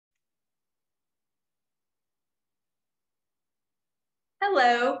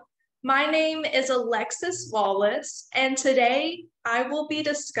Hello, my name is Alexis Wallace, and today I will be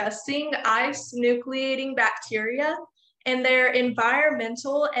discussing ice nucleating bacteria and their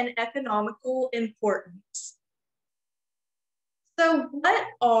environmental and economical importance. So, what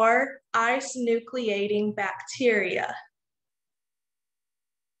are ice nucleating bacteria?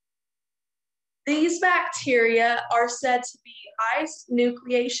 These bacteria are said to be ice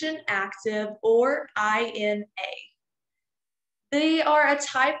nucleation active, or INA. They are a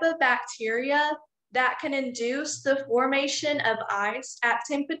type of bacteria that can induce the formation of ice at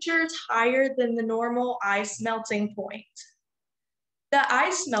temperatures higher than the normal ice melting point. The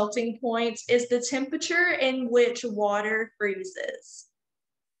ice melting point is the temperature in which water freezes.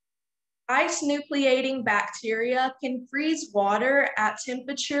 Ice nucleating bacteria can freeze water at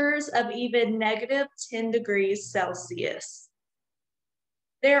temperatures of even -10 degrees Celsius.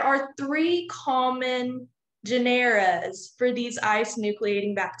 There are three common genera for these ice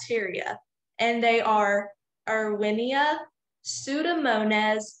nucleating bacteria, and they are Erwinia,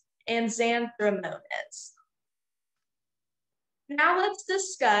 Pseudomonas, and Xanthromonas. Now let's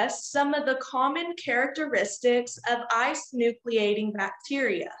discuss some of the common characteristics of ice nucleating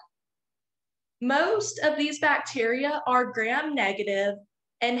bacteria. Most of these bacteria are gram-negative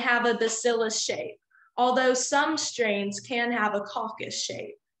and have a bacillus shape, although some strains can have a coccus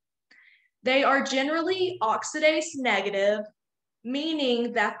shape. They are generally oxidase negative,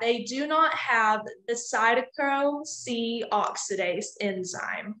 meaning that they do not have the cytochrome C oxidase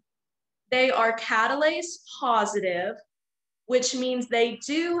enzyme. They are catalase positive, which means they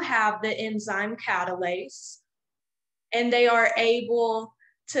do have the enzyme catalase, and they are able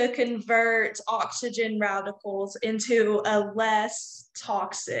to convert oxygen radicals into a less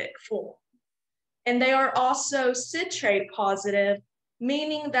toxic form. And they are also citrate positive,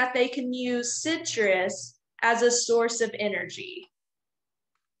 meaning that they can use citrus as a source of energy.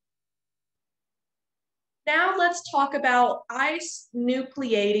 Now let's talk about ice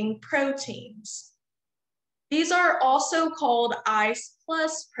nucleating proteins. These are also called ice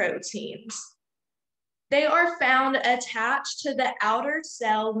plus proteins. They are found attached to the outer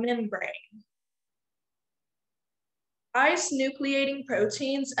cell membrane. Ice nucleating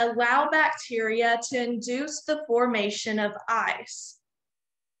proteins allow bacteria to induce the formation of ice.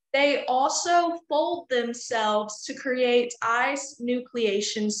 They also fold themselves to create ice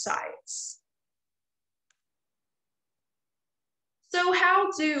nucleation sites. So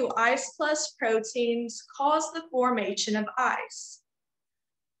how do ice plus proteins cause the formation of ice?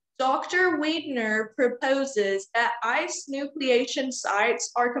 Dr. Wiedner proposes that ice nucleation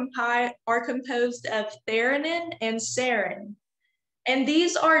sites are composed of threonine and serine, and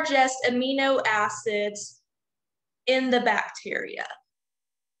these are just amino acids in the bacteria.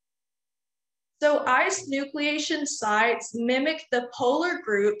 So ice nucleation sites mimic the polar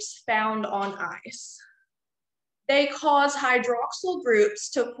groups found on ice. They cause hydroxyl groups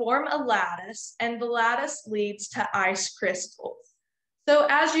to form a lattice, and the lattice leads to ice crystals. So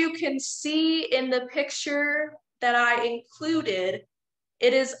as you can see in the picture that I included,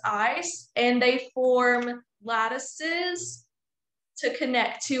 it is ice, and they form lattices to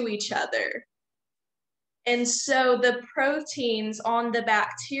connect to each other. And so the proteins on the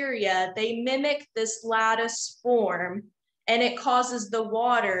bacteria, they mimic this lattice form, and it causes the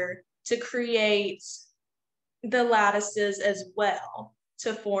water to create the lattices as well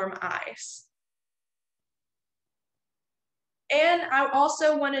to form ice. And I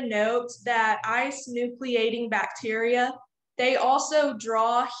also want to note that ice nucleating bacteria, they also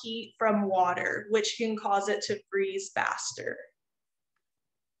draw heat from water, which can cause it to freeze faster.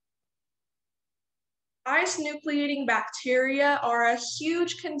 Ice nucleating bacteria are a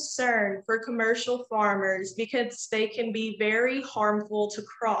huge concern for commercial farmers because they can be very harmful to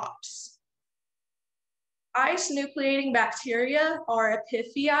crops. Ice nucleating bacteria are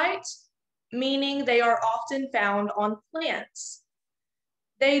epiphyite, meaning they are often found on plants.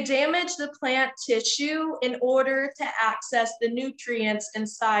 They damage the plant tissue in order to access the nutrients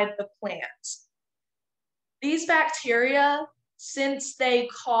inside the plant. These bacteria, since they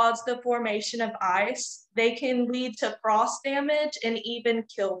cause the formation of ice, they can lead to frost damage and even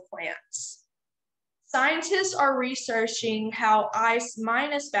kill plants. Scientists are researching how ice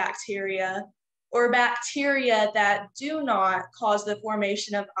minus bacteria, or bacteria that do not cause the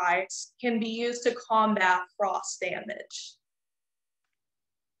formation of ice, can be used to combat frost damage.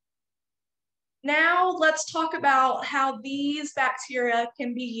 Now let's talk about how these bacteria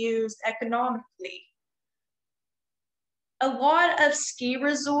can be used economically. A lot of ski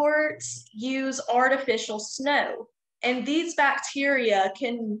resorts use artificial snow, and these bacteria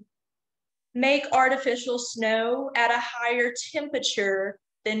can make artificial snow at a higher temperature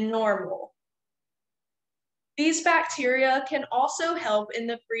than normal. These bacteria can also help in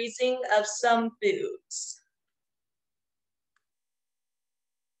the freezing of some foods.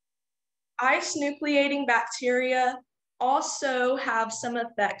 Ice nucleating bacteria also have some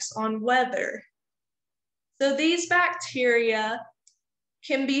effects on weather. So these bacteria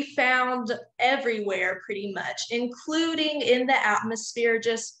can be found everywhere pretty much, including in the atmosphere,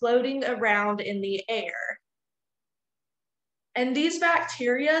 just floating around in the air. And these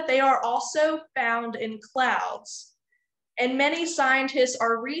bacteria, they are also found in clouds. And many scientists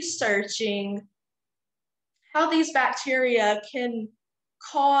are researching how these bacteria can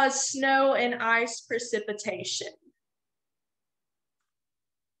cause snow and ice precipitation.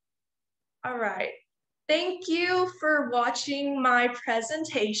 All right. Thank you for watching my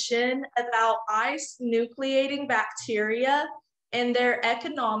presentation about ice nucleating bacteria and their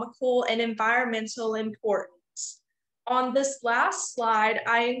economical and environmental importance. On this last slide,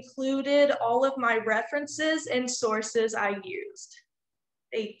 I included all of my references and sources I used.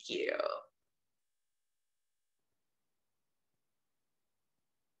 Thank you.